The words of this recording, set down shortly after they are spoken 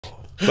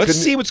Let's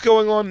see what's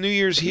going on New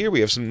Year's here. We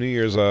have some New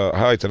Year's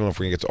highlights. I don't know if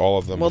we can get to all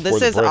of them. Well,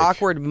 this is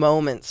awkward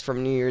moments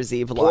from New Year's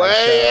Eve live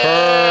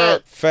show.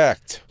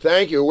 Perfect.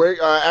 Thank you.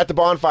 We're at the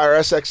Bonfire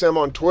SXM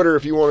on Twitter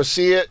if you want to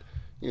see it.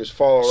 You just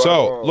follow.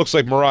 So, looks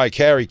like Mariah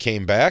Carey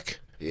came back.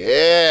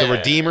 Yeah. To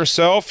redeem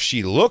herself.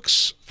 She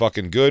looks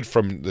fucking good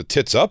from the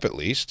tits up, at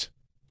least.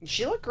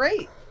 She looked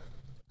great.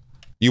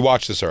 You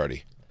watched this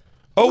already?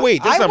 Oh,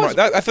 wait. That's not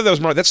Mariah. I thought that was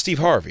Mariah. That's Steve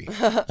Harvey.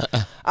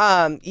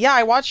 Yeah,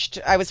 I watched.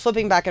 I was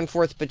flipping back and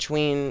forth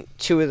between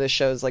two of the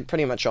shows, like,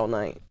 pretty much all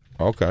night.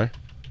 Okay.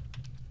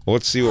 Well,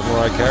 let's see what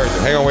Mariah Carey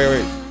did. Hang on,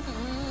 wait.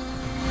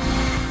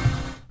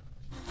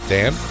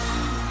 Dan?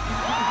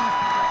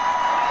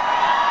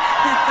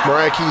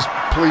 Mariah Key's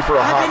plea for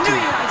a hot tea.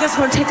 I just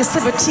want to take a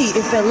sip of tea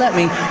if they'll let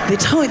me. They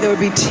told me there would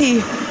be tea.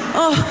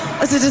 Oh,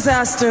 it's a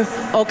disaster.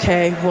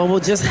 Okay, well, we'll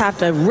just have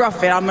to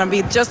rough it. I'm going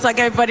to be just like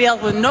everybody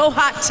else with no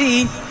hot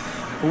tea.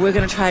 We're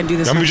going to try and do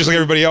this. I'm just like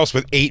everybody else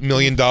with $8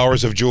 million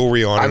of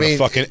jewelry on and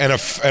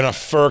a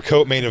fur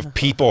coat made of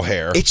people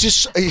hair. It's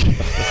just...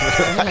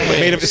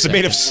 it's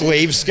made of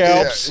slave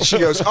scalps. Yeah. She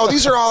goes, oh,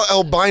 these are all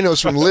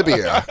albinos from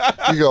Libya.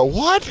 You go,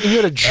 what? And you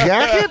had a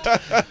jacket?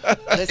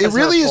 This is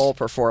really her full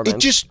performance. It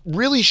just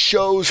really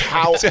shows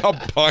how... It's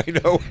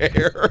albino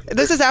hair.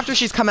 This is after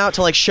she's come out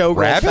to, like,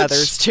 showgirl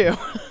feathers, too.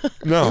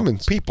 No,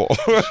 humans. People.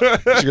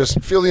 She goes,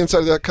 feel the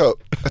inside of that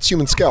coat. That's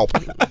human scalp.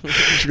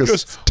 She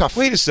goes, tough.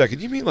 Wait a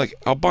second. You mean like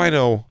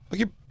albino?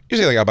 Like you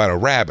say like albino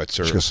rabbits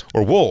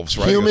or wolves,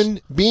 right? Human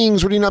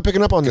beings. What are you not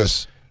picking up on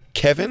this?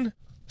 Kevin,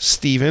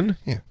 Steven,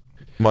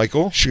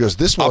 Michael. She goes,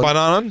 this one.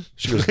 Albanon.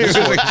 She goes, this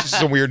one. This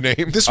is a weird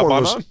name. This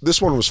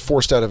one was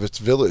forced out of its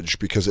village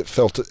because it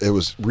felt it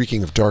was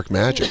reeking of dark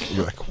magic. And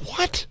you're like,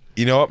 what?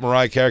 You know what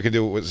Mariah Carey can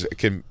do?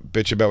 Can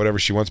bitch about whatever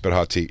she wants about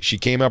hot tea. She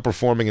came out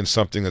performing in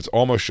something that's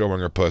almost showing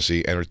her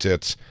pussy and her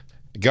tits.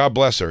 God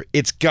bless her.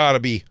 It's got to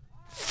be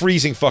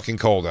freezing fucking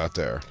cold out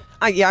there.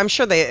 Yeah, I'm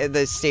sure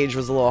the stage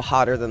was a little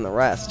hotter than the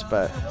rest,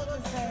 but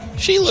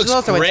she looks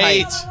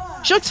great.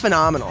 She looks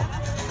phenomenal.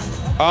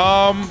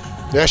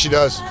 Yeah, she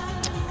does.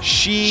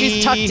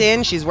 She's tucked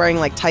in. She's wearing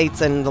like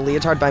tights and the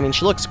leotard, but I mean,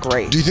 she looks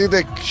great. Do you think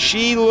that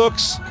she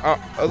looks?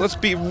 Let's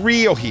be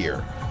real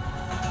here.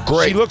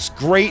 Great. She looks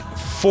great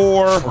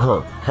for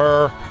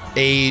her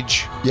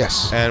age.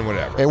 Yes. And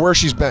whatever. And where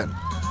she's been.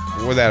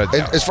 Without a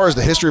doubt. As far as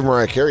the history of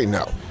Mariah Carey,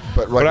 no.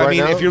 But I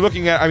mean, if you're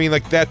looking at, I mean,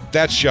 like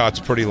that shot's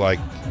pretty like,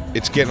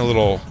 it's getting a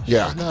little.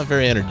 Yeah. It's not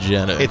very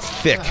energetic. It's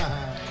thick.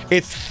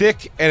 It's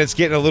thick, and it's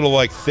getting a little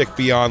like thick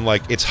beyond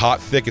like it's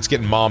hot thick. It's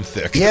getting mom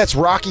thick. Yeah, it's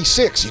Rocky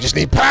 6. You just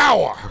need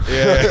power.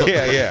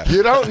 Yeah.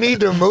 You don't need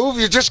to move.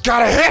 You just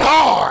gotta hit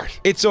hard.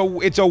 It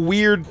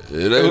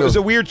was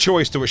a weird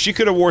choice to it. She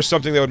could have wore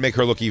something that would make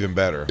her look even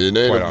better. It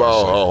ain't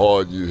about how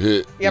hard you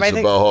hit. It's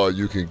about how hard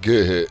you can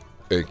get hit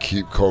and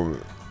keep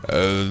coming.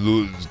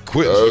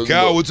 Quitting for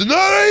cowards and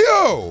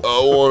I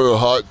want a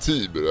hot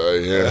tea, but I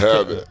ain't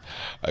have it.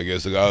 I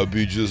guess I gotta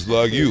be just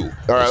like you.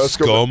 All right, let's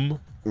go.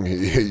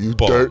 You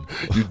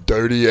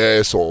dirty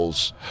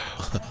assholes.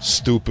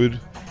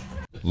 Stupid,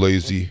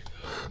 lazy,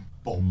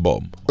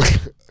 bum.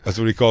 That's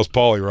what he calls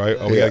Paulie, right?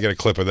 Oh, we gotta get a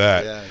clip of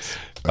that. Yes.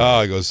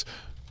 He goes,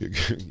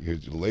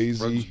 lazy.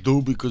 Friends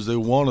do because they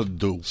want to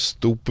do.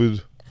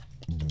 Stupid,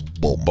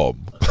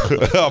 bum.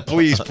 Oh,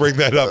 please bring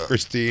that up,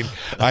 Christine.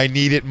 I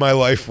need it in my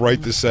life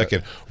right this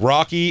second.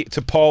 Rocky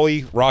to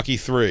Paulie, Rocky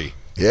 3.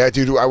 Yeah,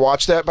 dude, I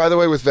watched that, by the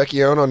way, with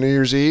Vecchione on New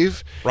Year's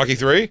Eve. Rocky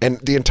 3? And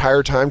the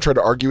entire time tried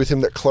to argue with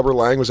him that Clubber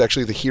Lang was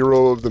actually the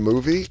hero of the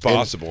movie. It's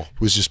possible.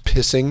 Was just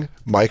pissing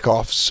Mike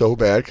off so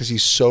bad because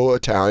he's so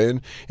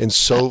Italian and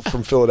so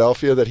from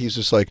Philadelphia that he's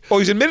just like... Oh,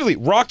 he's admittedly,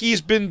 Rocky's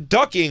been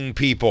ducking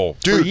people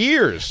for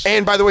years.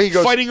 And by the way, he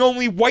goes... Fighting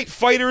only white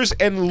fighters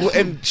and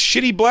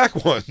shitty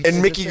black ones.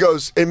 And Mickey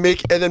goes... And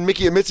then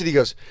Mickey admits it. He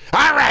goes,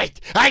 all right,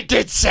 I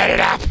did set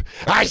it up.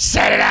 I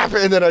set it up.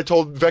 And then I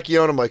told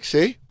Vecchione, I'm like,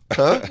 see?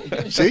 Huh?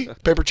 See?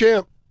 Paper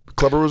champ.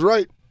 Clubber was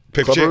right.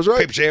 Paper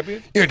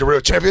champion? You ain't the real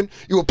champion.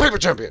 You a paper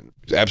champion.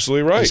 He's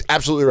absolutely right. He's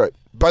absolutely right.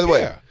 By the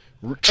way,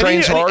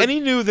 trains hard. And he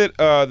knew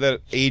that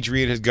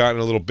Adrian had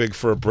gotten a little big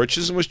for her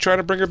britches and was trying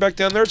to bring her back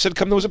down there and said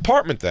come to his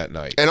apartment that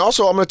night. And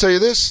also, I'm going to tell you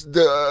this,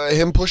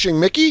 him pushing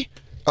Mickey,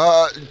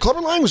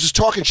 Clubber Lang was just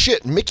talking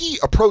shit. Mickey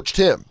approached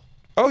him.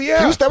 Oh,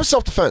 yeah. That was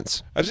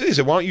self-defense. He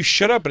said, why don't you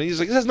shut up? And he's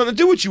like, this has nothing to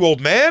do with you,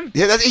 old man.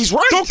 Yeah, he's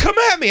right. Don't come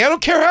at me. I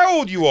don't care how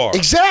old you are.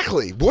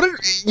 Exactly.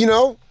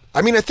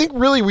 I mean, I think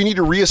really we need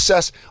to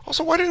reassess.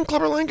 Also, why didn't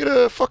Clubber Lang get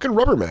a fucking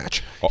rubber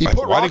match? Why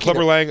didn't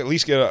Clubber Lang at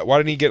least get why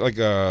didn't he get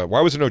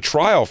why was there no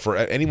trial for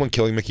anyone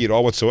killing Mickey at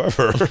all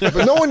whatsoever?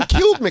 But no one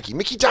killed Mickey.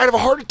 Mickey died of a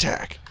heart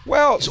attack.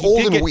 Well, he's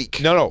old and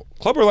weak. No.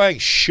 Clubber Lang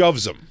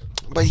shoves him.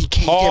 But he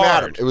came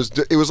at him. It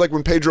was like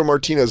when Pedro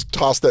Martinez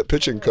tossed that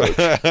pitching coach.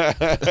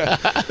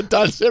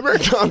 Don Zimmer?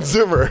 Don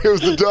Zimmer. It was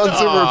the Don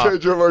Zimmer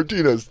Pedro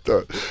Martinez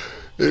stuff.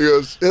 He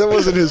goes, that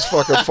wasn't his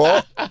fucking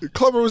fault.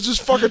 Clubber was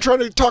just fucking trying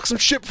to talk some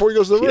shit before he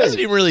goes to the ring. He doesn't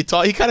even really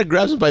talk. He kind of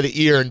grabs him by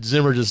the ear and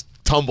Zimmer just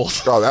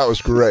tumbles. Oh, that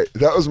was great.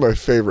 That was my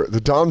favorite.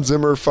 The Don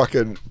Zimmer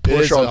fucking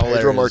push on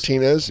Pedro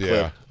Martinez.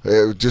 Yeah.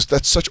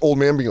 That's such old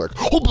man being like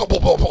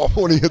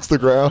when he hits the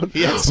ground.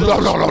 Yes.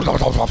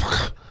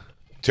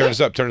 Turn us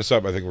up. Turn us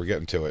up. I think we're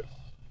getting to it.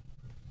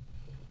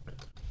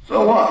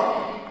 So what?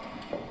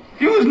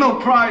 You was no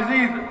prize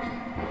either.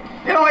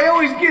 You know, I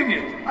always give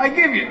you. I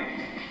give you.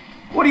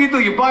 What do?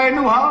 You buy a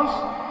new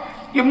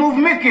house? You move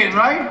Mick in,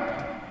 right?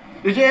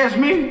 Did you ask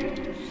me?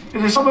 Is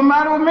there something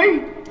matter with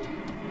me?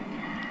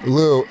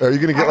 Lou, are you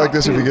going to get like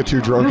this if you get too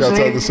drunk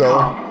outside the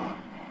cellar?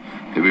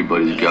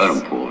 Everybody's got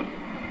him, Paul.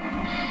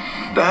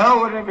 The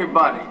hell with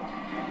everybody.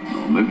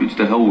 No, maybe it's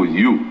the hell with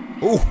you.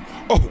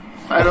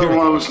 I don't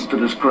want to listen to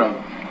this crap.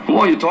 Come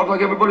on, you talk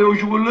like everybody owes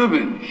you a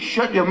living.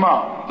 Shut your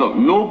mouth. Look,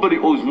 nobody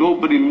owes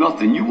nobody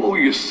nothing. You owe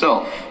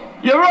yourself.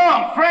 You're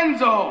wrong.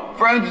 Friends owe.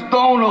 Friends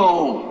don't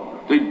owe.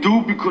 They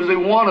do because they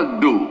want to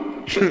do.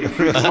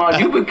 Come on,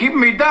 you've been keeping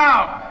me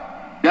down.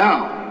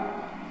 Down?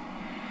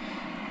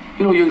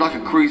 You know, you're like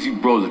a crazy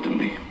brother to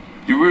me.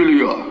 You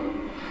really are.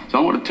 So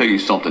I want to tell you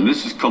something.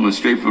 This is coming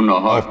straight from the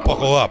heart. Oh,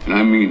 buckle up. And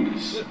I mean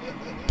this.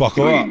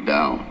 Buckle you up. ain't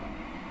down.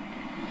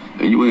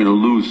 And you ain't a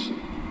loser.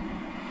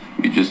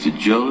 You're just a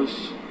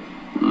jealous,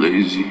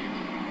 lazy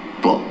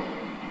bum.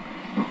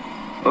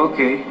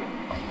 Okay.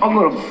 I'm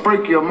gonna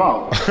break your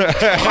mouth. I'm gonna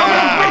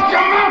break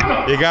your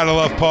mouth. You gotta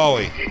love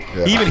Paulie.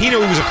 Yeah. Even he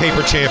knew he was a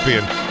paper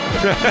champion.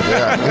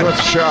 Yeah, he wants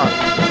a shot.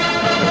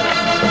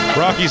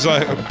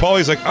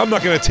 Paulie's like, I'm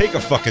not gonna take a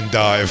fucking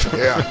dive.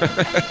 Yeah.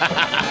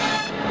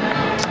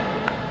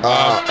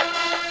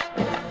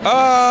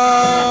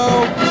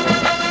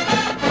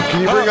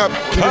 Can you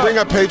bring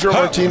up Pedro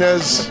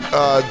Martinez,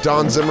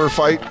 Don Zimmer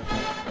fight?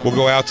 We'll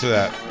go out to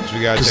that because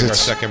we gotta take our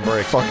second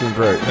break. Fucking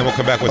great. And then we'll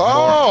come back with more.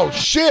 Oh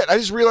shit! I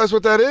just realized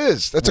what that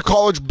is. That's a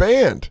college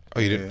band. Oh,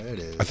 you did? Yeah, it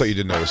is. I thought you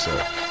did notice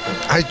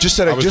that. I just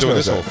said I was just doing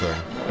noticed this that. whole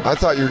thing. I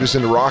thought you were just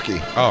into Rocky.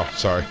 Oh,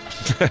 sorry.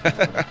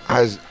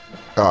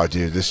 Oh,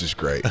 dude, this is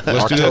great.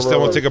 Let's do this,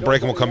 then we'll take a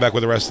break and we'll come back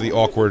with the rest of the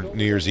awkward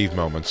New Year's Eve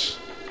moments.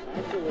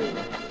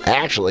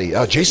 Actually,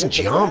 Jason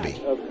Giambi.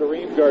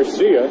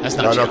 That's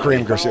not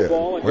Kareem Garcia.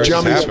 Where's this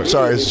happening? Giambi,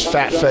 sorry, his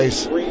fat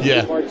face.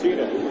 Yeah.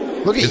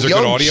 Look at Is there good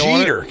young audio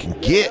on it? Jeter can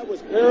get.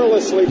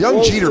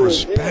 Young Jeter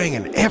was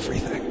banging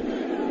everything.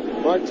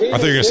 I thought you were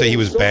going to say he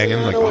was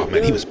banging. Like, oh,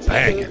 man, he was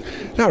banging.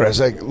 No, I was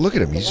like, look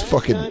at him. He's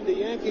fucking... The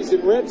Yankees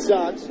and Red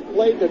Sox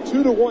played the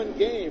 2-1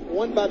 game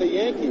won by the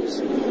Yankees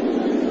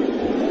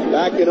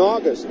back in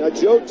August. Now,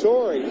 Joe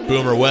Torre...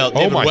 Boomer Wells.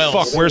 Oh, my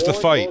fuck. Where's the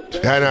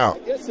fight? I know.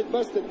 I guess it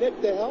must have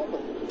nicked the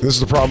helmet. This is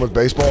the problem with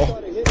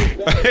baseball.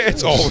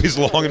 It's always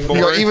long and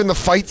boring. You know, even the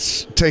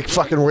fights take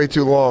fucking way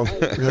too long.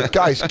 You're like,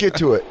 guys, get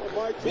to it.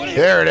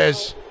 There it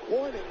is.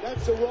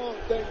 That's the wrong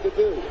thing to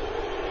do.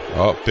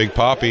 Oh, Big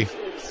Poppy.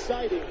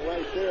 Exciting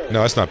right there.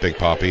 No, that's not Big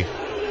Poppy.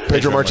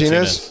 Pedro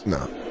Martinez?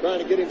 No. Trying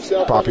to get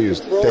himself Poppy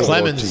is Dave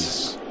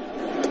Clemens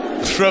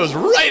throws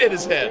right at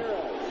his head.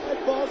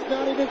 That ball's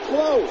not even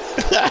close.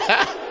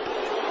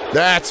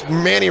 That's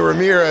Manny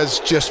Ramirez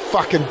just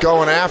fucking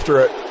going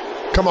after it.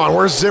 Come on,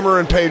 where's Zimmer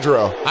and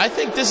Pedro? I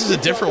think this is a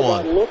different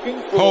one.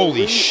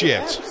 Holy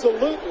shit.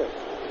 Absolutely.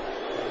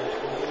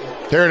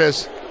 Here it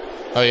is.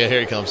 Oh, yeah, here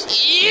he comes.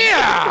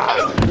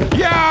 Yeah!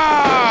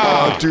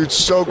 Yeah! Oh, dude,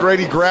 so great.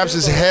 He grabs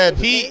his head.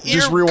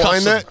 Just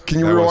rewind that. Can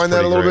you rewind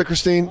that a little bit,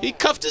 Christine? He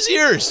cuffed his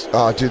ears.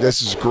 Oh, dude,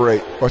 this is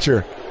great. Watch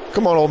here.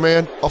 Come on, old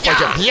man. I'll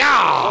fight you.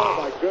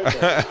 Yeah!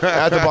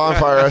 At the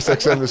Bonfire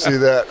SXM to see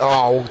that.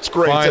 Oh, it's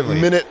great. Finally.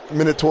 It's at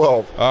minute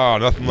 12. Oh,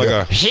 nothing like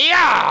a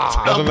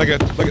nothing like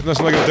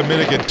a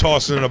Dominican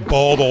tossing a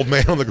bald old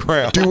man on the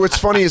ground. Dude, what's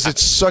funny is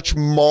it's such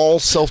mall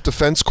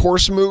self-defense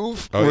course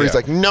move where he's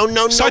like, no,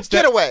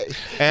 get away.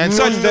 And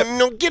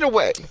no, get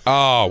away.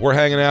 Oh, we're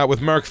hanging out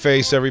with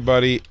Merkface,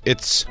 everybody.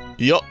 It's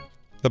the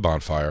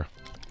Bonfire.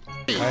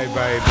 Hey,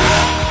 baby.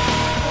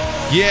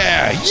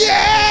 Yeah,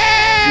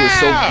 yeah! You are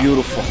so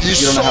beautiful. You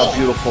don't know how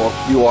beautiful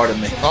you are to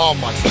me. Oh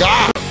my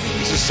God!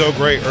 This is so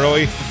great.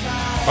 Early.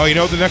 Oh, you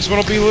know what the next one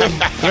will be, Lou?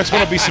 The next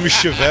one will be some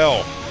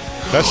Chevelle.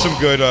 That's some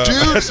good.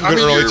 Dude, that's some good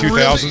early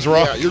 2000s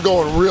rock. Yeah, you're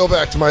going real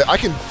back to my. I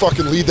can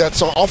fucking lead that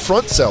song. I'll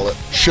front sell it.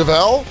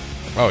 Chevelle.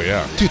 Oh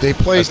yeah. Dude, they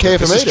play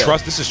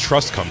KFMA. This is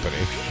Trust Company.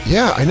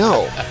 Yeah, I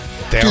know.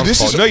 Dude,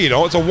 this is no, you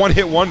don't. It's a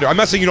one-hit wonder. I'm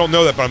not saying you don't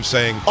know that, but I'm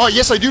saying. Oh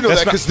yes, I do know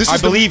that because this is.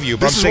 I believe you,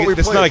 but I'm saying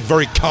it's not like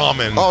very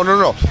common. Oh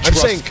no, I'm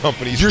saying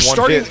companies. You're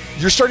starting.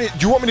 Do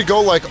you want me to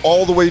go like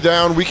all the way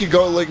down? We can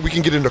go like we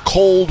can get into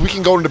Cold. We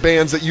can go into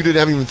bands that you didn't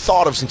have even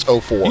thought of since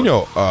 04. You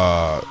know,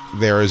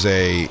 there is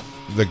the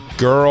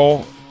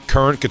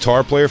current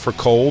guitar player for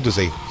Cold is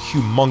a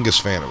humongous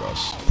fan of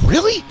us.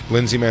 Really?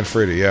 Lindsay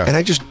Manfredi, yeah. And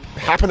I just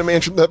happened to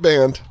mention that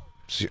band.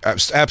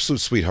 Absolute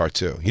sweetheart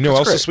too. You know,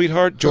 also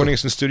sweetheart joining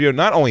us in the studio.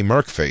 Not only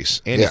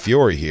Merkface, Andy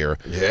Fiore here.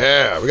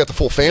 Yeah, we got the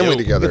full family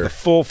together. We got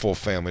the full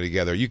family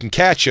together. You can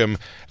catch him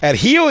at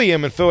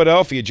Helium in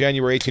Philadelphia,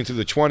 January 18th through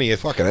the 20th.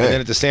 Fucking and then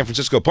at the San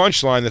Francisco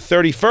Punchline, the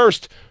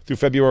 31st through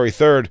February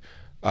 3rd.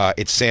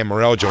 It's Sam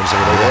Morrell joins us.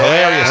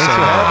 Hilarious Sam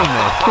Morrell.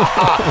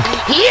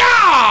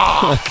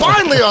 Yeah!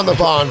 Finally on the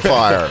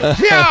Bonfire.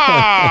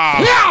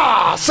 Yeah!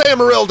 Yeah!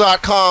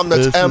 SamMorril.com.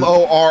 That's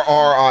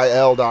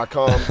MORRIL.com.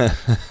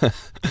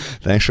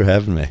 Thanks for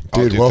having me.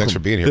 Dude, thanks for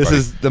being here, This buddy.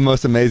 is the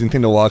most amazing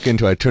thing to walk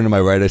into. I turn to my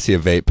right, I see a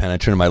vape pen. I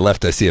turn to my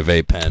left, I see a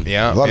vape pen.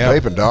 Yeah. A lot of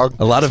vaping, dog.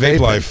 A lot of vape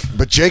vaping. life.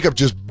 But Jacob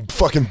just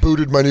fucking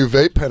booted my new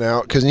vape pen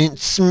out because it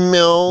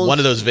smells. One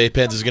of those vape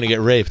pens is going to get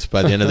raped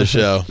by the end of the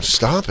show.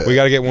 Stop it. We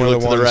got to get one of the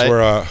look to ones the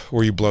right.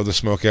 where you blow the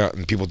smoke out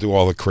and people do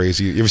all the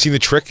crazy. You ever seen the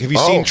trick? Have you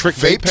seen trick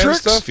vape pen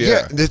tricks? stuff?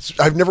 Yeah.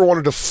 I've never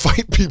wanted to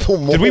fight people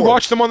more. Did we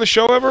watch them on the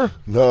show ever?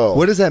 No.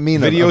 What does that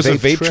mean? Videos a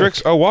of vape trick?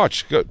 tricks? Oh,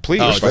 watch. Go,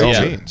 please, Oh, by all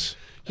yeah. means.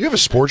 You have a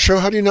sports show?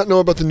 How do you not know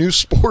about the new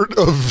sport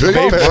of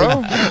vape,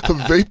 of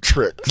vape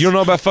tricks? You don't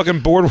know about fucking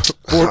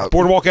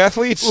boardwalk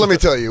athletes? Let me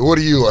tell you. What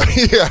do you like?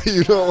 Yeah,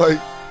 you don't like.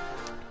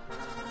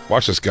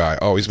 Watch this guy.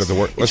 Oh, he's about to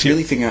work. It's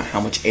really figuring out how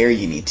much air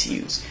you need to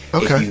use.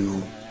 Okay. If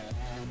you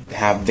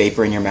have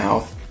vapor in your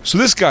mouth. So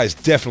this guy's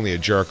definitely a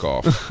jerk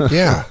off.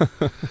 Yeah.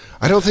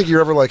 I don't think you're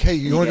ever like, hey,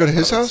 you want to go to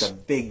his house? It's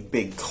a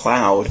big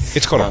cloud.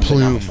 It's called a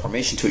plume.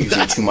 Formation to it.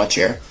 Using too much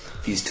air.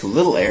 If you use too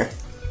little air.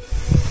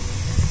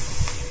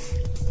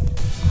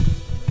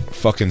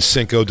 Fucking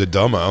Cinco de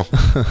Domo.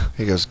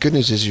 He goes, good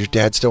news is your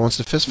dad still wants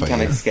to fist You fight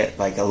kind of you. just get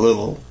like a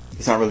little.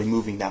 It's not really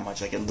moving that much.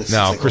 Like it looks.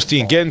 Now, like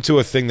Christine, get into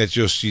a thing that's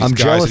just these I'm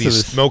guys jealous in of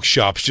these this. smoke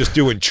shops just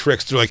doing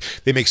tricks. They're like,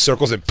 they make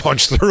circles and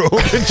punch through them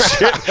and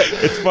shit.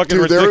 It's fucking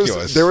Dude,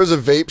 ridiculous. there was a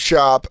vape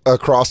shop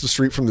across the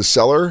street from the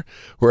cellar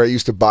where I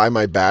used to buy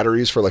my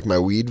batteries for like my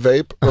weed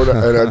vape,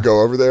 and I'd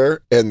go over there,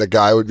 and the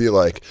guy would be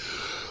like,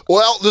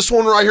 well, this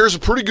one right here is a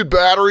pretty good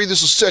battery.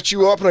 This will set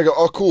you up. And I go,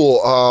 oh, cool.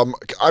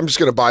 I'm just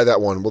going to buy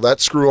that one. Will that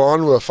screw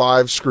on with a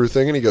 5-screw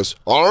thing? And he goes,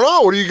 I don't know.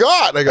 What do you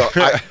got? And I go,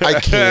 I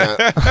can't.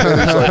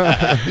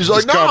 And he's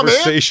like, this no, man.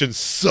 conversation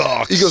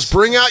sucks. He goes,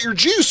 bring out your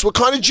juice. What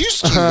kind of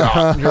juice do you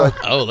got? And you're like,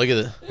 Oh, look at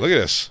it. Look at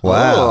this.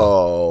 Wow.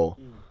 oh.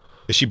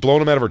 Is she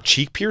blowing him out of her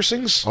cheek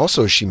piercings?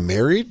 Also, is she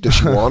married? Does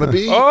she want to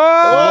be?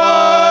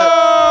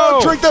 Oh!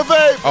 Drink the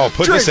vape. Oh,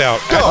 put Drink this out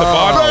the at the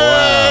bonfire.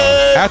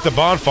 vape. At the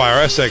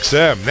bonfire,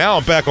 SXM. Now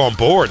I'm back on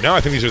board. Now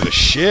I think these are the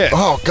shit.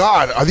 Oh,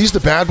 God. Are these the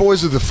bad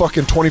boys of the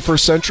fucking 21st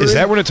century? Is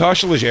that where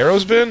Natasha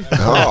Leggero's been?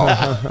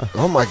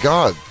 Oh my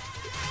God.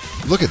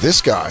 Look at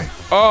this guy.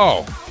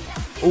 Oh.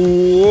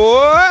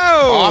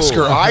 Whoa.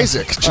 Oscar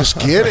Isaac just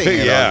getting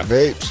it Yeah. on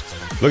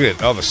vapes. Look at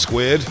it. Oh, the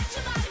squid.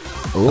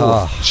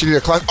 Ooh. She did a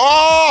class.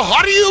 Oh,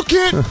 how do you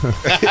get?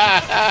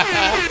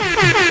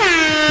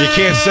 You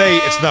can't say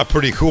it's not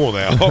pretty cool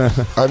now.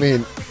 I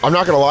mean, I'm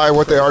not going to lie.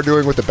 What they are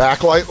doing with the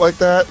backlight like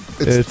that,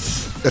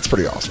 it's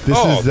pretty awesome.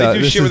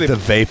 This is the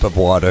vape of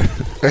water.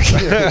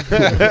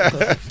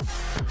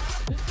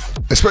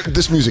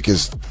 This music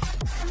is.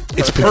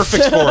 It's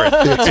perfect for it.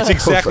 It's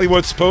exactly perfect. what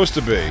it's supposed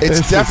to be.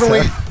 It's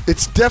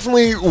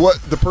definitely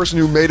what the person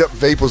who made up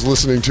vape was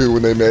listening to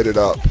when they made it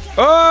up.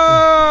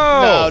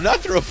 Oh No, not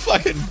through a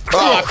fucking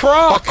a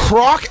crock. A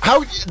crock?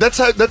 How? That's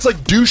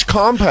like douche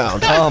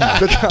compound.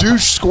 That's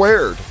douche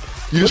squared.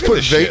 You just Look at put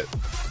this vape. shit.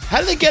 How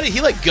did they get it? He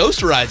like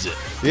ghost rides it.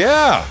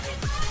 Yeah.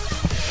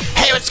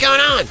 Hey, what's going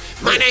on?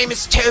 My name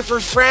is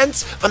Topher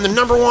Friends. I'm the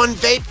 #1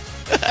 vape.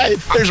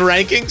 There's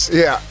rankings.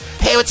 Yeah.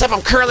 Hey, what's up?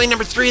 I'm currently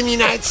 #3 in the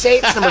United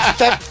States, number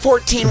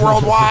 14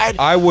 worldwide.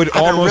 I would I've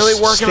been almost really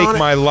working stake on it.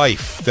 my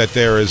life that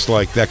there is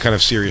like that kind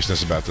of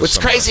seriousness about this. What's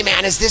somewhere. crazy,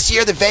 man, is this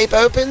year the vape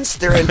opens.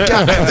 They're in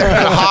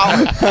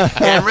Holland,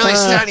 and I'm really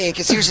studying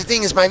because here's the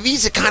thing: is my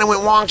visa kind of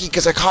went wonky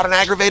because I caught an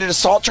aggravated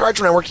assault charge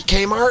when I worked at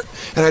Kmart,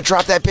 and I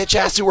dropped that bitch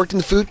ass who worked in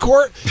the food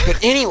court.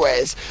 But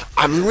anyways,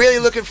 I'm really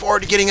looking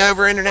forward to getting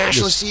over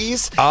international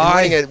seas and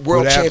winning a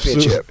world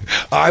championship.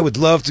 I would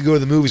love to go to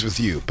the movies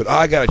with you, but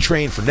I got to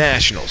train for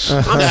nationals.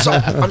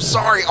 I'm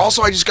sorry.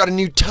 Also, I just got a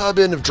new tub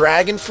in of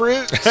dragon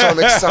fruit, so I'm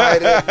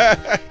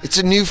excited. It's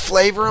a new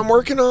flavor I'm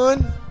working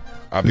on.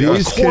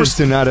 These kids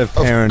do not have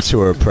parents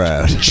who are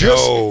proud.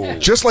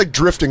 Just like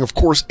drifting, of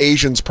course,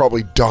 Asians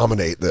probably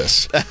dominate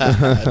this.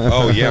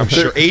 Oh yeah, I'm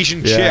sure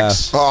Asian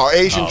chicks. Oh,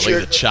 Asian look at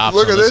chicks. the chops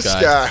Look on at this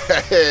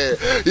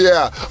this guy.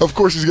 Yeah, of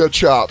course he's got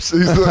chops.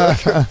 He's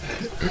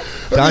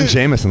Don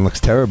Jameson looks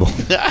terrible.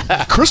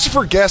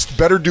 Christopher Guest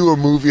better do a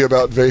movie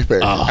about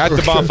vaping. At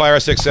the bonfire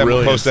 6-7,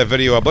 we'll post that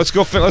video up. Let's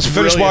go. Let's finish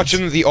Brilliant.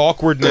 watching the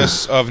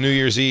awkwardness of New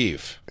Year's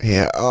Eve.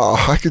 Yeah.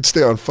 Oh, I could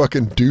stay on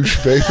fucking douche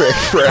vaping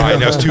forever. I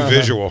know, it's too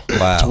visual.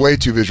 Wow. It's way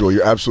too visual.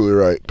 You're absolutely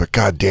right. But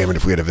god damn it,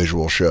 if we had a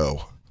visual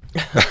show.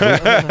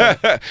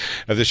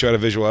 If this show had a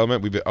visual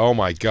element, we'd be. Oh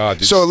my god!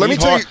 Dude, So let me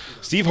tell you,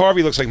 Steve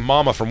Harvey looks like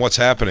Mama from What's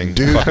Happening,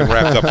 fucking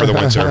wrapped up for the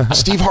winter.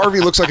 Steve Harvey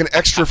looks like an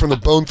extra from the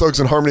Bone Thugs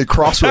and Harmony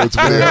Crossroads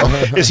video.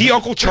 Is he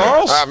Uncle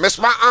Charles? I miss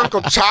my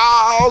Uncle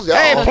Charles. Yo.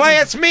 Hey, play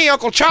it's me,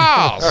 Uncle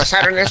Charles.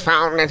 Saturday's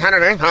found and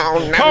Saturday's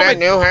found. Call Never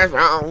me- knew his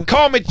wrong.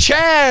 Call me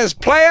Chaz,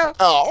 player.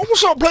 Oh,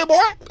 what's up,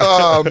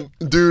 Playboy?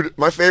 Dude,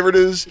 my favorite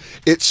is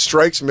it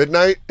strikes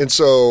midnight, and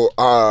so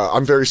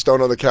I'm very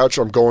stoned on the couch.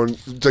 I'm going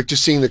like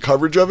just seeing the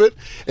coverage of it,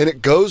 and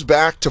it goes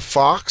back to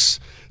Fox.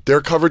 Their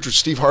coverage, which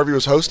Steve Harvey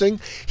was hosting.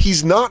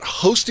 He's not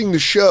hosting the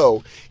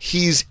show.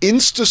 He's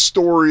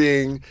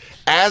Insta-storying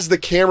as the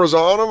camera's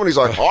on him, and he's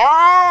like,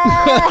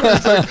 oh!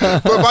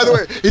 But by the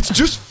way, it's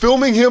just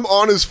filming him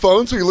on his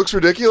phone, so he looks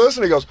ridiculous,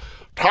 and he goes,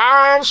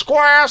 Times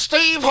Square,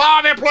 Steve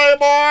Harvey,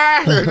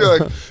 Playboy. And you're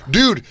like,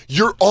 dude,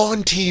 you're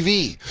on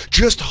TV.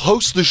 Just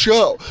host the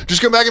show.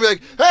 Just come back and be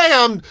like, hey,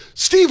 I'm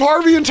Steve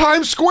Harvey in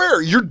Times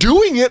Square. You're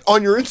doing it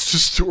on your Insta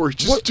story.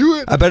 Just do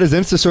it. I bet his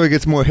Insta story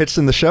gets more hits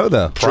than the show,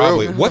 though.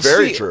 Probably. True.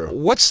 Very true. true.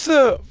 What's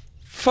the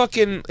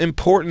fucking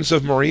importance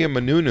of Maria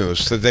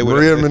Menounos that they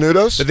would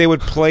that they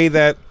would play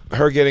that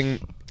her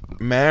getting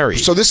married?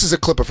 So this is a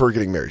clip of her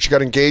getting married. She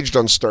got engaged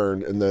on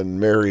Stern and then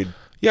married.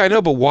 Yeah, I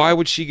know, but why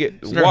would she get?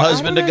 Isn't her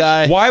husband a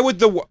guy? Why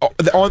would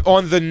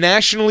on the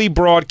nationally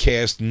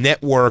broadcast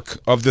network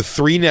of the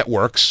 3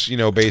 networks? You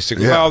know,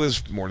 basically, well,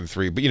 there's more than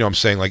 3, but you know, I'm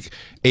saying like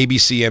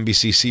ABC,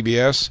 NBC,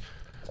 CBS,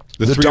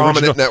 the 3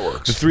 dominant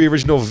networks, the 3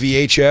 original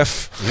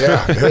VHF,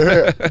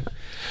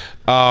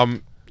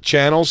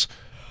 channels.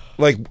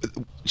 Like,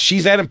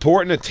 she's that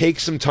important to take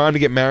some time to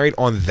get married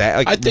on that.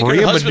 Like, I think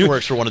her husband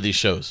works for one of these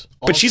shows.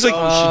 But she's like,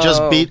 she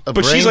just beat a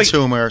brain like,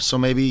 tumor, so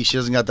maybe she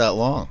hasn't got that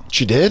long.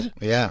 She did?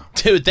 Yeah.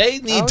 Dude, they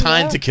need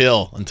time to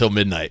kill until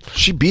midnight.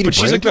 She beat But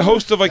she's like the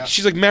host of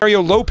she's like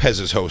Mario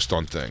Lopez's host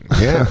on things.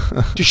 Yeah.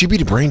 Dude, she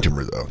beat a brain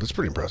tumor, though. That's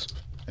pretty impressive.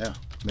 Yeah.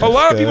 A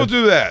lot of people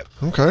do that.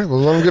 Okay, well,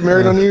 let them get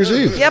married on New Year's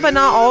Eve. Yeah, but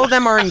not all of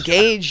them are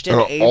engaged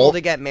and able to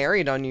get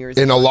married on New Year's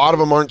Eve. And a lot of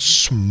them aren't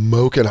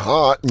smoking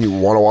hot, and you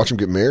want to watch them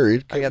get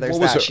married. Oh, yeah, there's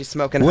that. She's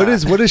smoking What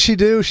hot. What does she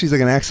do? She's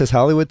like an Access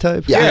Hollywood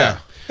type? Yeah.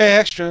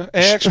 Extra.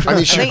 I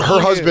mean, her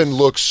husband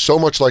looks so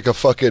much like a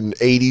fucking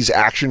 80s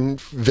action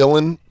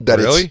villain that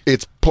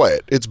it's play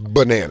it. It's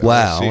bananas.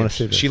 Wow, I want to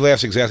see this. She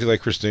laughs exactly like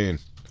Christine.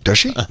 Does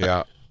she?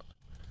 Yeah.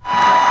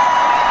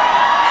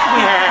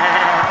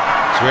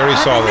 So we already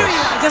saw this.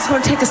 I just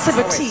want to take a sip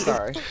of tea.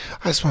 Sorry.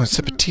 I just want a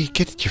sip of tea.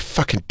 Get your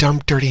fucking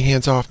dumb, dirty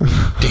hands off me,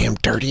 damn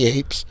dirty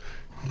apes.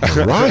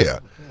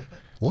 Mariah.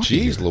 What?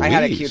 Jeez Louise. I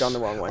had it queued on the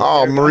wrong one.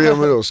 Oh, Maria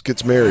Menounos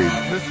gets married.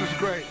 This is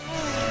great.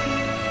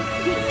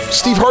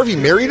 Steve Harvey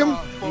married him?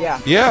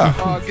 Yeah.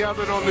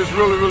 Gathered on this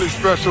really, really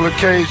special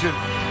occasion.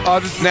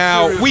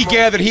 Now we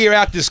gathered here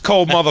at this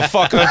cold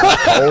motherfucker.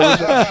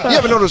 You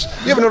ever notice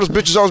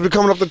bitches always be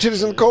coming up the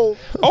titties in the cold?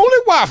 Only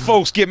white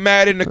folks get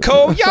mad in the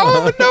cold. Y'all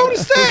ever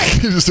notice that?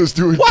 He just starts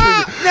doing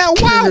Why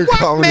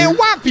comedy.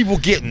 white people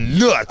getting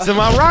nuts? Am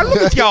I right?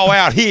 Look at y'all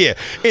out here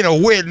in a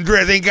wedding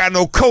dress, ain't got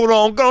no coat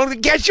on, going to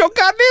get your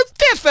goddamn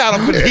death out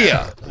of it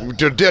here.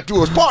 To death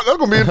to his partner, that's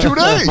gonna be in 2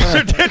 days.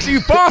 Death to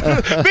your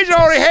partner, bitch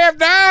already half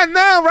died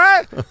now,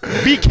 right?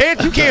 You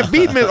can't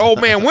beat me, old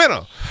man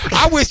winter.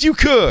 I wish you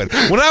could.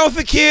 When I was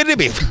a kid, there'd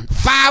be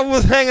 5 of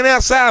us hanging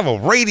outside of a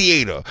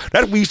radiator.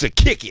 That's when we used to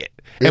kick it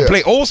and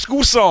play old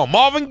school song,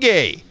 Marvin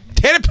Gaye,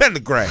 Teddy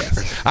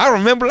Pendergrass. I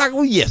remember like it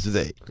was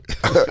yesterday.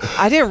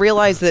 I didn't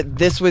realize that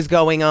this was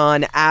going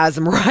on as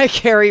Mariah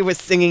Carey was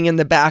singing in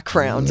the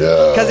background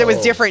because it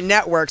was different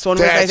networks. One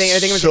was I think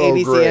it was so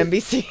ABC, great.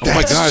 NBC. Oh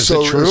my God, is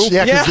that true?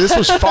 Yeah, because this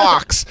was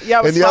Fox, Yeah,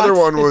 it was and the other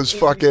Fox one was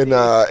fucking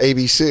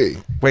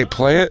ABC. Wait,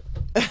 play it.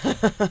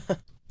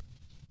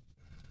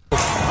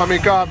 I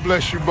mean, God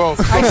bless you both.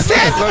 I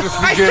said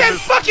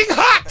fucking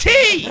hot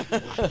tea!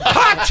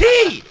 Hot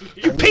tea!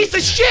 You piece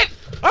of shit!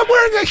 I'm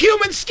wearing a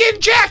human skin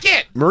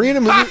jacket! Maria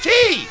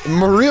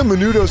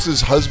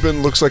Menounos'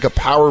 husband looks like a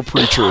power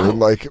preacher and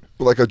like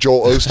a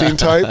Joel Osteen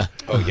type.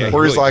 Oh, yeah,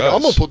 where he's really like, does.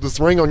 I'm gonna put this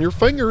ring on your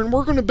finger and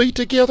we're gonna be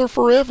together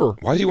forever.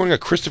 Why is he wearing a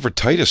Christopher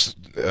Titus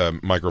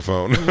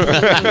microphone?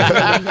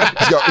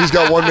 he's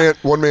got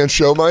one man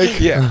show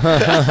mic.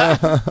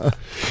 Yeah.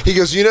 He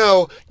goes,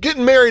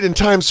 getting married in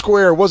Times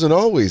Square wasn't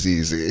always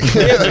easy.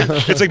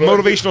 It's like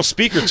motivational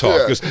speaker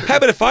talk. He goes, how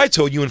about if I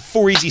told you in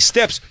 4 easy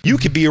steps you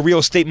could be a real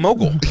estate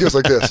mogul? He goes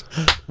like this.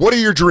 What are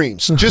your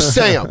dreams? Just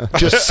say them.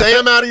 Just say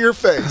them out of your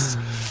face.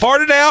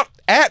 Fart it out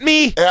at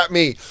me. At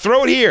me.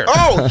 Throw it here.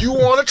 Oh, you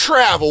want to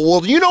travel?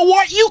 Well, you know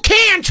what? You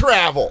can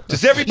travel.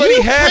 Does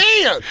everybody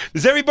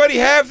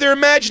have their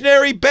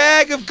imaginary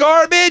bag of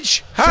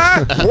garbage?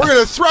 Huh? We're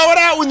gonna throw it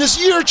out when this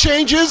year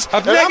changes.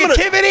 Of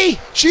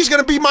negativity? She's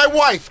gonna be my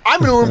wife.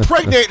 I'm gonna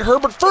impregnate her,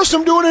 but first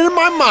I'm doing it in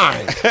my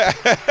mind.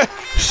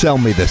 Sell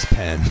me this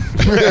pen.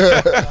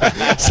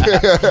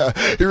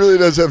 He really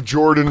does have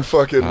Jordan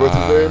fucking, what's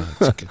his name?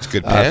 It's a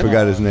good pen. I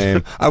forgot his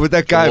name. I was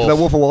that guy, that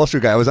Wolf of Wall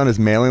Street guy. I was on his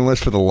mailing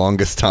list for the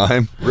longest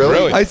time.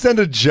 Really? I sent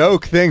a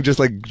joke thing, just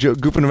like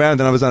goofing around,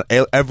 and I was on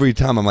every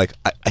time. I'm like,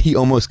 he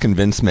almost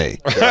convinced me.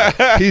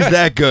 He's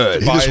that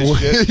good.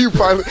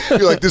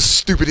 You're like, this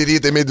stupid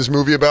idiot they made this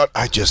movie about.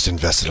 I just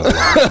invested a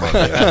lot of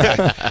money.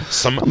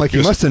 I'm like,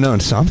 you must have known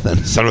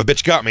something. Son of a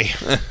bitch got me.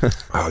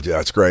 Oh, yeah,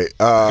 that's great.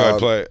 Go ahead,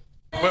 play it.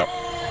 Well,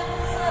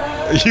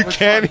 you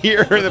can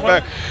hear her in the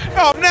back.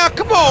 Oh, now,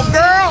 come on,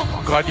 girl.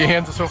 Oh, God, your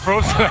hands are so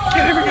frozen. I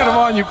can't even get them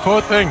on, you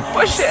poor thing.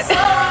 Push it.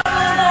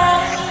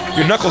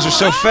 Your knuckles are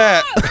so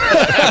fat.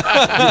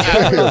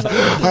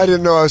 I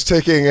didn't know I was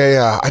taking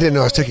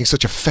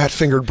such a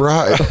fat-fingered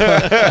bride.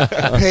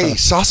 Hey,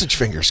 sausage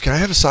fingers, can I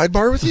have a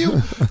sidebar with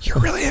you? You're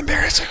really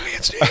embarrassing me.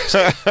 It's New Year's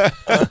Eve.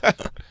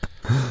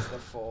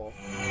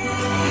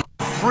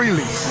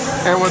 Freely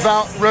and with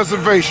without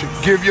reservation,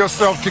 give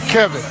yourself to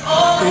Kevin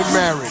in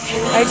marriage.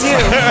 I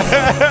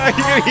do.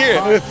 You can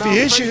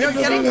hear it. You're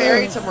getting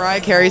married to Mariah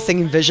Carey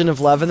singing "Vision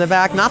of Love" in the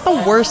back. Not the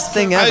worst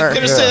thing ever. I was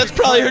gonna say that's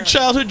probably her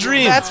childhood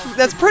dream. That's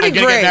pretty I'm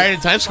gonna great. get married in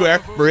Times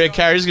Square. Mariah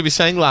Carey's gonna be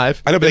sang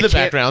live. I know, but in the they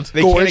can't- background.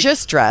 they can't-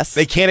 Gorgeous dress.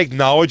 They can't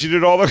acknowledge it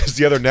at all though because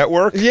the other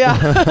network.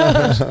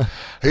 Yeah.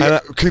 Hey,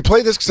 can you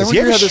play this? Because I Does he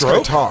want to have hear a how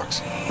this guy stroke?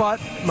 talks.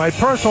 But my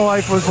personal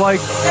life was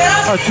like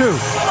a 2.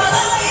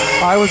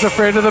 I was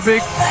afraid of the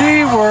big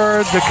C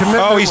word, the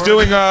commitment. Oh, he's word.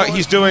 doing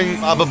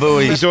Baba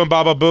Booey. He's doing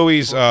Baba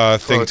Booey's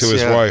thing to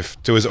his yeah.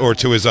 wife, to his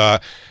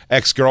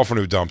ex-girlfriend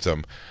who dumped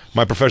him.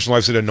 My professional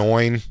life's at a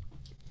 9,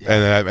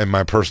 and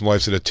my personal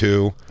life's at a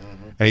 2.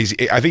 And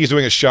I think he's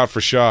doing it shot for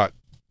shot.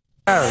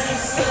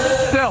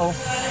 Still,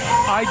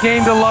 I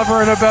gained a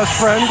lover and a best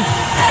friend,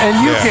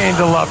 and you gained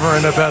a lover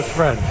and a best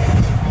friend.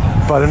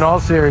 But in all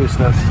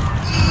seriousness,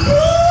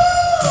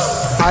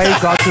 I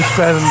got to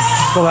spend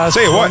the last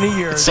Tell you what, 20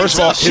 years. first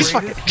of all, His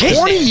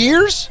 20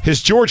 years?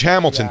 His George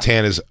Hamilton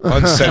tan is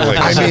unsettling.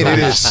 I mean, it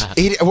is.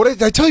 What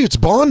did I tell you? It's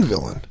Bond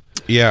villain.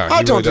 Yeah, I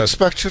he don't really does.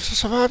 expect you to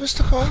survive,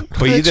 Mr. Bond.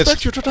 But I he did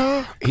expect you to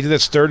die. He did that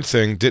Stern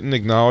thing. Didn't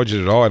acknowledge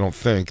it at all. I don't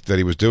think that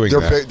he was doing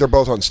that. They're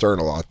both on Stern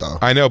a lot, though.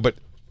 I know, but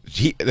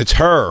it's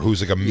her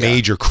who's like a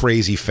major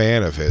crazy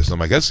fan of his. And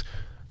I'm like,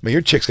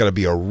 your chick's got to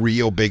be a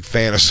real big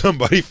fan of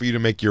somebody for you to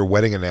make your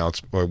wedding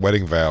announcement or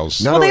wedding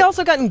vows. Well, they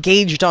also got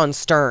engaged on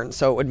Stern,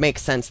 so it would make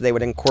sense they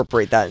would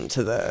incorporate that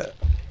into the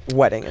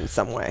wedding in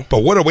some way.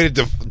 But what a way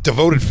to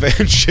devoted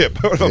fanship.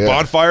 A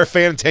Bonfire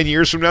fan 10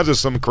 years from now to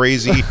some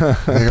crazy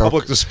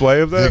public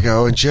display of that. They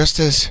go, and just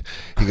as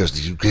he goes,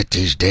 "Did you get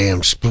these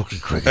damn spooky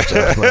crickets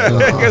off my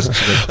lawn?" He goes,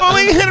 "Oh,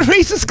 I had a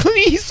racist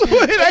Clint Eastwood.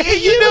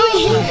 He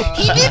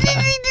did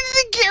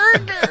the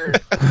character.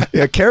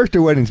 Yeah,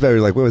 character wedding's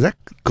better. Like, what was that?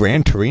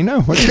 Gran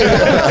Torino? What was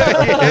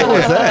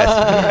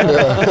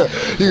that?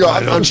 You go, Why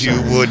don't you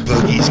wood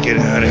boogies get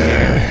out of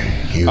here?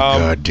 You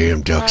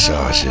goddamn duck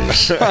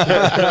sauces. Keep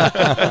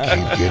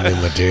getting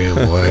in my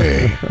damn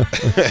way.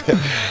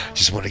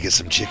 Just want to get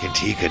some chicken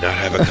tikka, not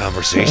have a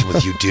conversation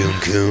with you Dune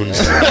coons.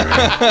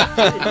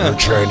 I'm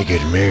trying to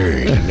get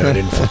married and not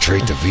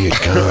infiltrate the Viet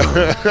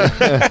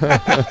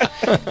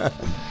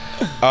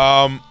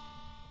Cong.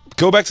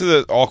 Go back to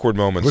the awkward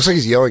moments. Looks like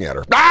he's yelling at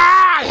her.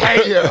 Ah, I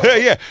hate you.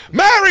 Yeah,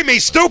 marry me,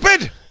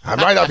 stupid. I'm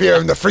right up here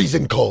in the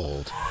freezing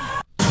cold.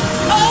 20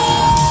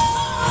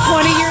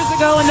 years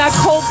ago in that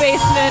cold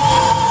basement.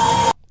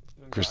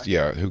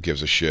 Yeah, who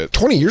gives a shit?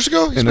 20 years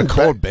ago? In a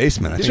cold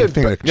basement. I He's think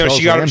been- like No,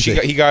 Charles Ramsey.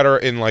 he got her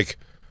in like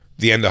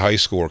the end of high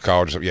school or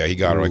college or something. Yeah, he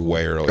got her like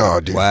way early. Oh,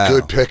 dude, Wow.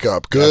 good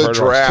pickup. Yeah, I've Good heard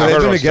draft. So I they've heard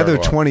been about together Stern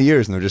a lot. 20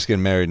 years and they're just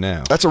getting married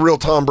now. That's a real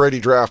Tom Brady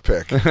draft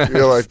pick.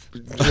 You're like,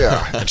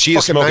 yeah. And she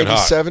is Fucking smoking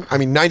hot. 97. I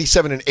mean,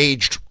 97 and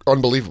aged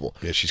unbelievable.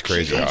 Yeah, she's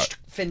crazy hot.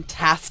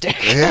 Fantastic.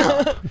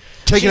 Yeah.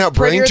 Taking She's out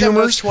brain prettier than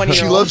most tumors. 20-year-olds.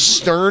 She loves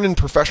Stern and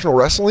professional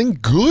wrestling.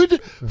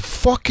 Good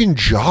fucking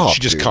job. She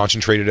just dude.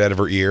 concentrated out of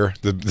her ear.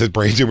 The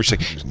brain tumor. She's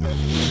like,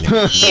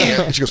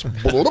 Yeah. And she goes, and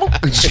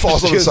just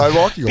falls on the goes,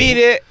 sidewalk. You go, beat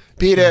it.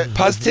 Beat it.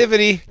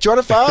 Positivity. Do you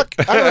want to fuck?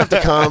 I don't have to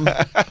come.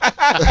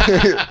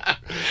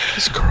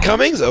 This girl.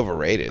 Coming's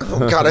overrated.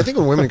 Oh, God, I think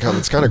when women come,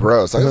 it's kind of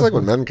gross. I just like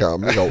when men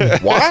come. They go,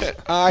 what?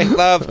 I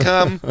love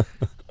cum.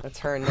 That's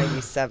her in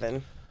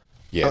 97.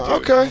 Yeah. dude.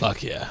 Okay.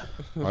 Fuck yeah.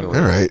 All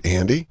right,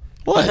 Andy.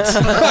 What?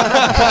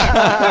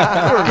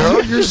 I don't know.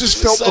 Yours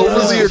just felt So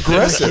overly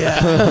aggressive.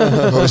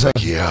 Yeah. I was like,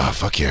 yeah,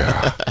 fuck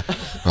yeah.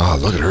 Oh,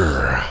 look at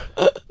her.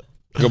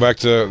 Go back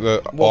to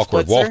the Wolf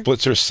awkward. Blitzer? Wolf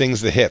Blitzer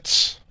sings the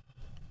hits.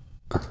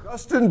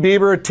 Justin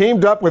Bieber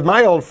teamed up with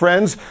my old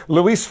friends,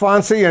 Luis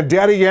Fonsi and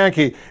Daddy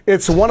Yankee.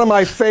 It's one of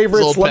my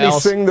favorites. Little Let me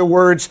pals. sing the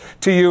words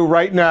to you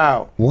right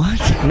now. What?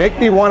 Make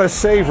me want to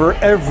savor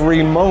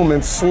every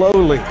moment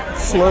slowly,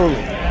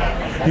 slowly.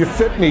 You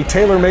fit me,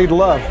 tailor-made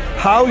love.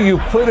 How you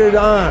put it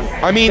on.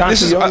 I mean,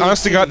 this is, Dr.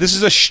 honest to God, this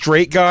is a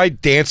straight guy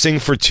dancing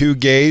for two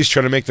gays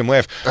trying to make them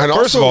laugh. And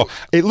First also- of all,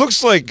 it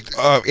looks like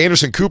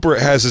Anderson Cooper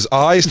has his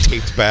eyes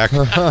taped back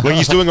like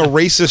he's doing a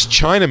racist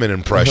Chinaman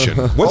impression.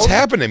 What's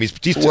happened to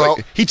him? Well-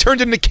 He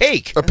turned into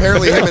cake.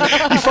 Apparently, him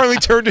and, He finally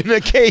turned into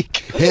cake.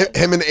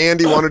 him and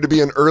Andy wanted to be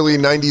an early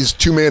 90s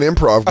two-man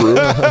improv group.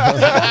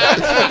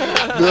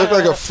 They look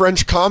like a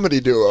French comedy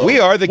duo. We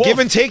are the give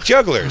and take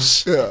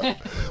jugglers. Yeah.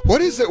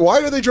 What is it?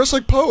 Why are they dressed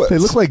like poets? They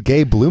look like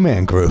gay Blue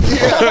Man Group.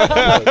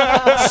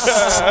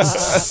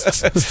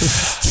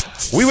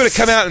 We would have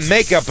come out in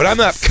makeup, but I'm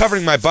not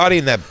covering my body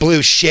in that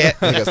blue shit.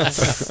 He goes,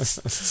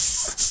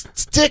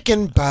 stick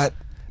and butt.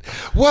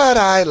 What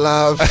I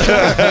love. The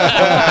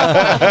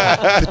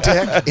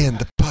dick and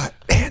the butt.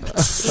 And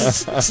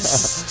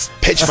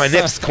Pitch my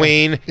nips,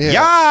 queen. Yeah.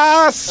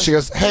 Yas! she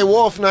goes, hey,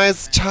 Wolf,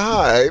 nice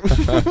time.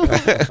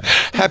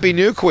 Happy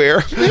New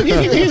Queer.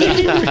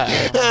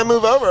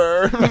 Move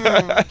over.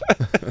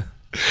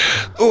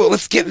 Oh,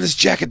 let's get in this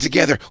jacket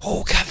together.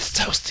 Oh, God, it's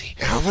toasty.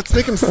 Now, let's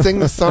make him sing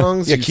the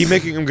songs. Yeah, keep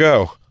making him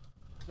go.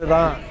 It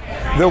on.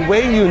 The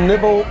way you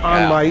nibble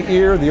on my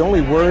ear, the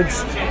only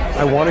words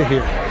I want to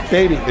hear.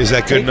 Baby. Is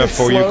that good take enough it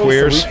for you slow so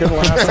queers? we can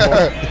laugh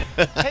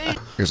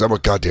more. Because I'm a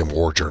goddamn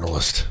war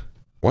journalist.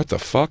 What the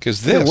fuck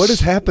is Yeah, this? what has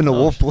happened to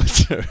Wolf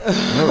Blitzer?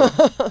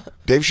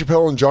 Dave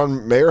Chappelle and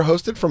John Mayer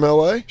hosted from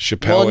L.A.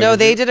 Chappelle. Well, no,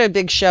 they did a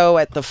big show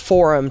at the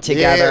Forum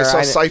together. Yeah,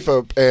 I saw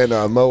Sypha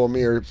and Mo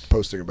Amir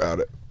posting about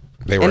it.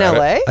 They were in at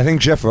LA? it? I think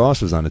Jeff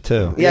Ross was on it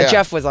too. Yeah,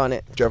 Jeff was on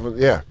it. Jeff was,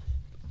 yeah.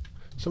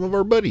 Some of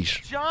our buddies.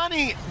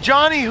 Johnny,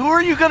 who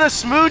are you gonna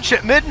smooch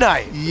at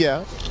midnight?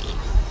 Yeah.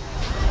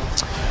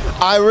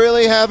 I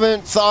really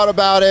haven't thought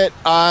about it.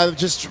 I'm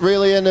just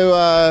really into,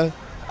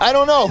 I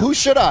don't know. Who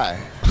should I?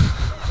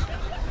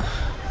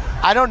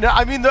 I don't know.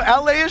 I mean, the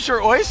LA is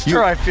your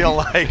oyster, I feel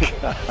like.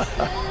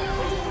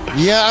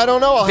 Yeah, I don't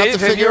know. I'll Dave, have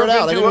to have you figure it ever out.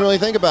 I been to didn't a- really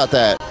think about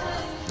that.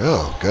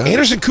 Oh, God.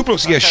 Anderson Cooper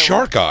looks like he has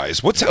shark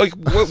eyes. What's like?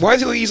 Why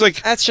is he's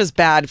like? That's just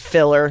bad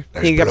filler.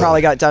 He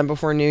probably got done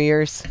before New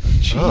Year's.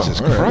 Jesus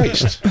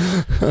Christ!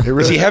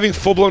 Really, is he having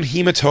full blown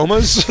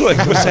hematomas? Like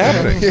what's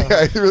happening?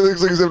 Yeah, he really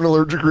looks like he's having an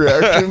allergic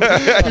reaction.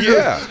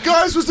 Yeah.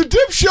 Guys, was the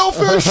dip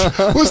shellfish?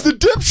 Was the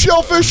dip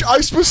shellfish?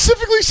 I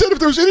specifically said if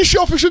there's any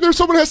shellfish in there,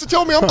 someone has to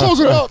tell me. I'm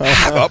closing out.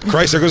 Oh,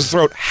 Christ! There goes the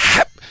throat.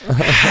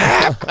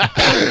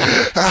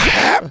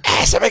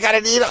 Somebody got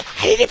a needle.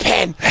 I need a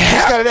pen.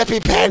 Who's got an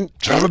EpiPen?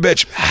 Son of a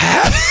bitch.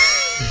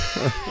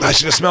 I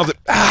should have smelled it.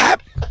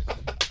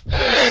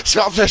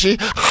 Smell fishy.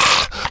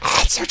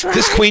 It's so dry.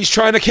 This queen's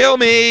trying to kill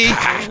me.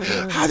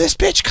 Oh, this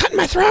bitch cut in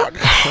my throat.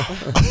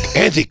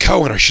 Anthony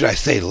Cohen, or should I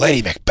say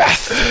Lady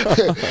Macbeth?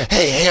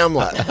 Hey,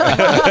 Hamlet.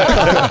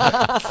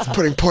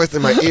 Putting poison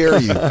in my ear,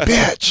 you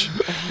bitch.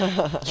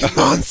 You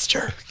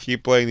monster.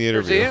 Keep playing the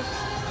interview.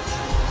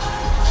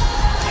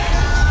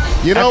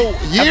 You know,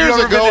 Have you years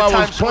ever ago been to I was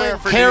Times playing Square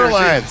for New Year's Eve?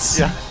 Carolines.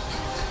 Yeah.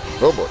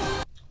 Oh,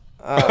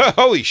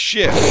 boy. Holy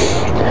shit.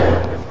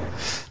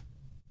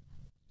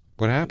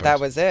 What happened?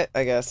 That was it,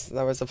 I guess.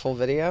 That was a full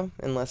video,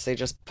 unless they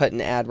just put an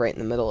ad right in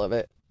the middle of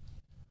it.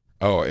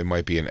 Oh, it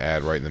might be an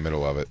ad right in the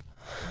middle of it.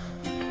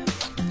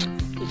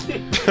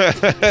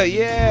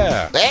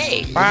 Yeah.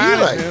 Hey,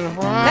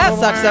 That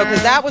sucks, though,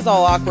 because that was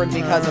all awkward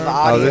because of the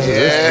audio. Oh, this dude.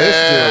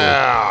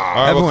 All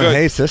right, Everyone good.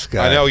 hates this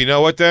guy. I know. You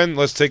know what? Then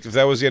let's take. If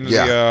that was the end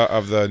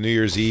of the New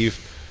Year's Eve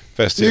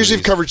festivities. New Year's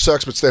Eve coverage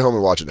sucks, but stay home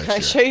and watch it next Can I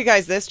year. show you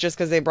guys this just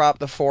because they brought up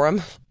the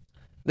Forum?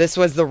 This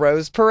was the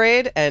Rose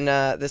Parade, and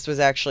this was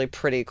actually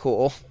pretty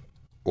cool.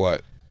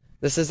 What?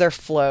 This is their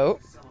float.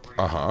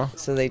 Uh-huh.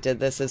 So they did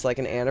this as like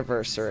an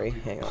anniversary.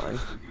 Hang on.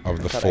 Of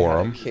the I thought I had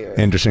Forum. it here.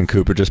 Anderson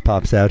Cooper just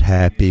pops out.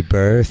 Happy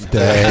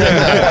birthday.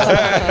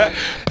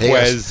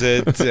 Was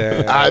it?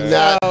 I'm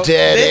not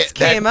dead. This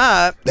came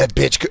up. That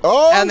bitch.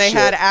 Oh, and they shit.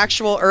 had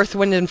actual Earth,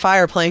 Wind, and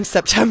Fire playing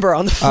September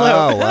on the float.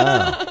 Oh,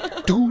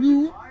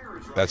 wow.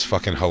 That's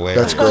fucking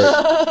hilarious.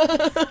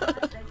 That's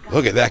great.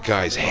 Look at that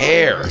guy's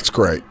hair. It's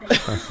great. He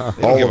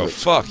don't give a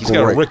fuck. He's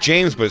got a Great. Rick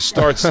James, but it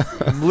starts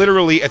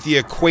literally at the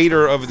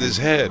equator of his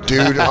head.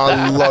 Dude,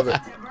 I love it.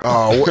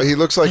 Oh, he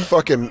looks like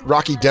fucking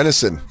Rocky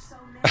Dennison.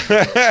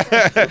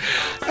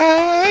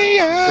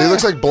 He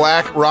looks like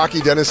black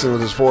Rocky Dennison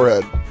with his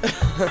forehead.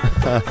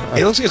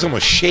 It looks like it's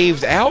almost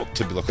shaved out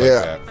to look like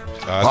that.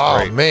 That's Oh,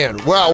 great. man. Wow.